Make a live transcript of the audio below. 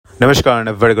Namaskar and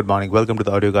a very good morning. Welcome to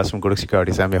the audiocast from Kotak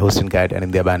Securities. I'm your host and guide,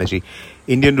 Anindya Bannerjee.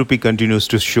 Indian rupee continues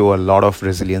to show a lot of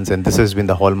resilience, and this has been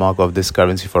the hallmark of this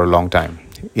currency for a long time.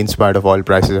 In spite of oil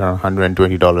prices around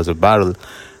 $120 a barrel,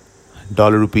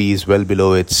 dollar rupee is well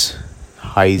below its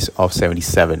highs of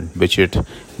 77, which it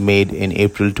made in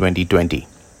April 2020.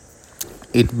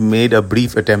 It made a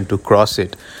brief attempt to cross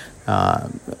it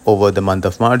over the month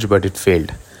of March, but it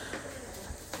failed.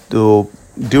 So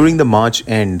during the March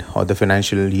end or the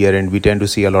financial year end, we tend to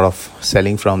see a lot of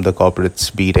selling from the corporates,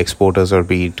 be it exporters or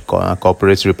be it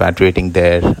corporates repatriating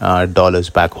their dollars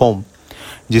back home.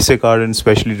 जिससे कारण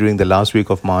especially during the last week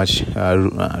of March,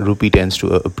 rupee tends to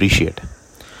appreciate.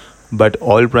 But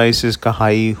oil prices का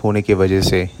high होने की वजह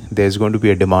से there's going to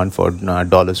be a demand for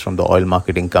dollars from the oil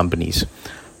marketing companies.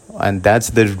 And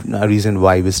that's the reason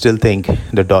why we still think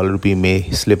the dollar rupee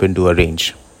may slip into a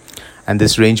range. And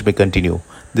this range may continue.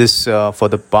 This for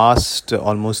the past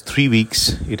almost 3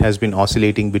 weeks, it has been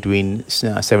oscillating between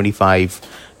 75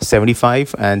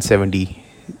 and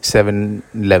 77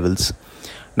 levels.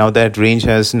 Now that range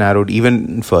has narrowed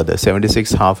even further.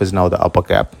 76.5 is now the upper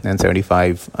cap, and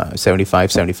 75,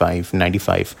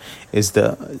 95 is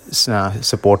the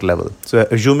support level. So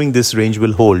assuming this range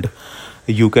will hold,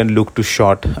 you can look to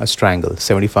short a strangle,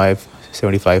 75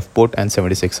 put and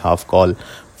 76.5 call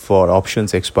for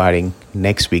options expiring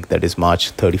next week, that is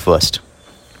March 31st.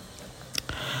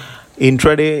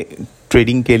 Intraday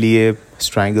trading ke liye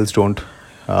strangles don't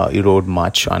erode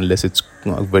much unless it's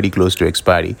very close to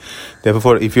expiry.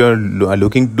 Therefore, if you're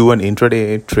looking to do an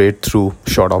intraday trade through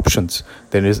short options,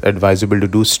 then it's advisable to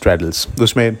do straddles.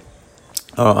 Usme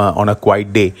on a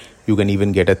quiet day, you can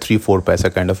even get a 3-4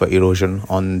 paisa kind of a erosion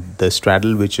on the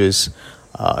straddle, which is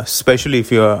especially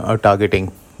if you are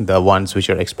targeting the ones which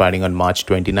are expiring on March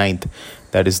 29th,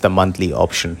 that is the monthly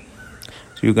option.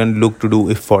 So you can look to do,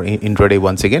 if for intraday,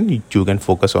 once again, you can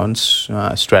focus on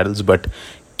straddles, but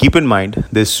keep in mind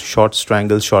this short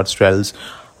straddles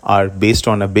are based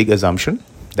on a big assumption,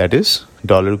 that is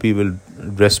dollar rupee will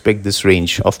respect this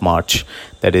range of March,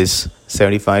 that is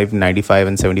 75, 95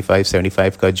 and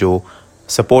 75 ka jo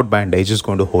support band is just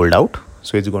going to hold out,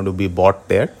 so it's going to be bought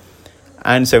there,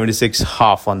 and 76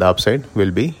 half on the upside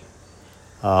will be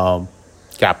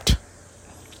capped.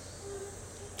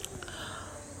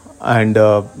 And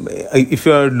if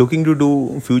you are looking to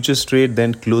do futures trade,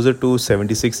 then closer to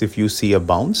 76, if you see a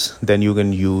bounce, then you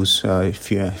can use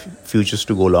futures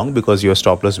to go long, because your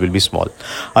stop loss will be small.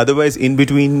 Otherwise, in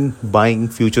between buying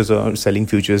futures or selling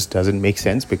futures doesn't make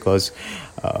sense, because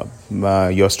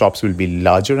your stops will be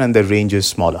larger and the range is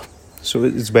smaller. So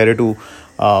it's better to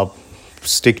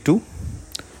stick to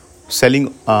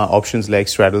selling options like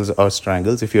straddles or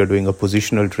strangles if you're doing a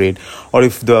positional trade, or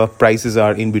if the prices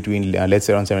are in between, let's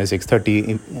say around 76,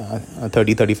 30,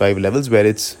 35 levels, where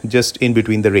it's just in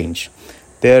between the range.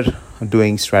 There,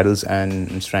 doing straddles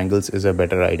and strangles is a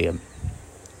better idea.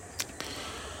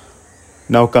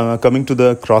 Now coming to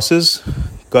the crosses,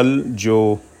 कल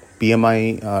जो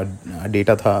PMI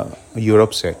data था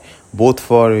Europe से, both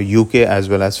for UK as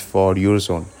well as for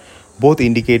Eurozone, both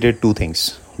indicated two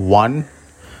things. One,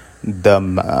 the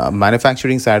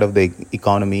manufacturing side of the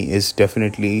economy is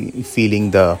definitely feeling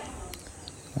the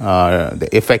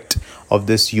effect of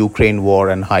this Ukraine war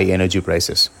and high energy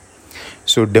prices.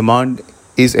 So demand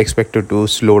is expected to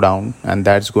slow down, and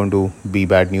that's going to be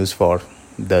bad news for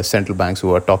the central banks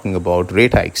who are talking about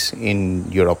rate hikes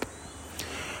in Europe.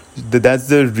 That's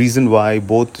the reason why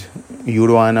both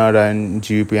USDINR and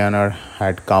GBP/INR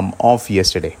had come off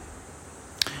yesterday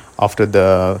after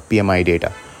the PMI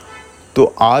data.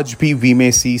 So आज भी we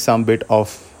may see some bit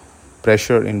of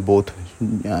pressure in both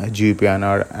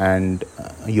GBP/INR and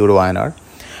Euro/INR,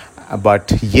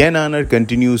 but Yen/INR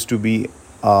continues to be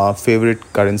a favorite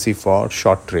currency for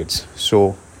short trades.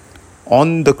 So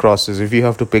on the crosses, if you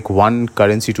have to pick one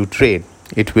currency to trade,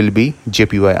 it will be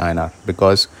JPY/INR,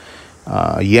 because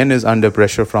Yen is under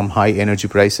pressure from high energy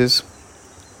prices,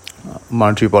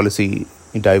 monetary policy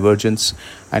divergence,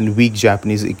 and weak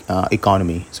Japanese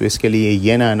economy. So इसके लिए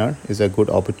Yen/INR is a good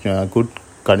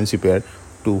currency pair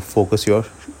to focus your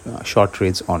short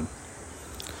trades on.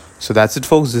 So that's it,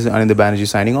 folks. This is Anindya Bannerjee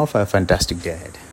signing off. Have a fantastic day ahead.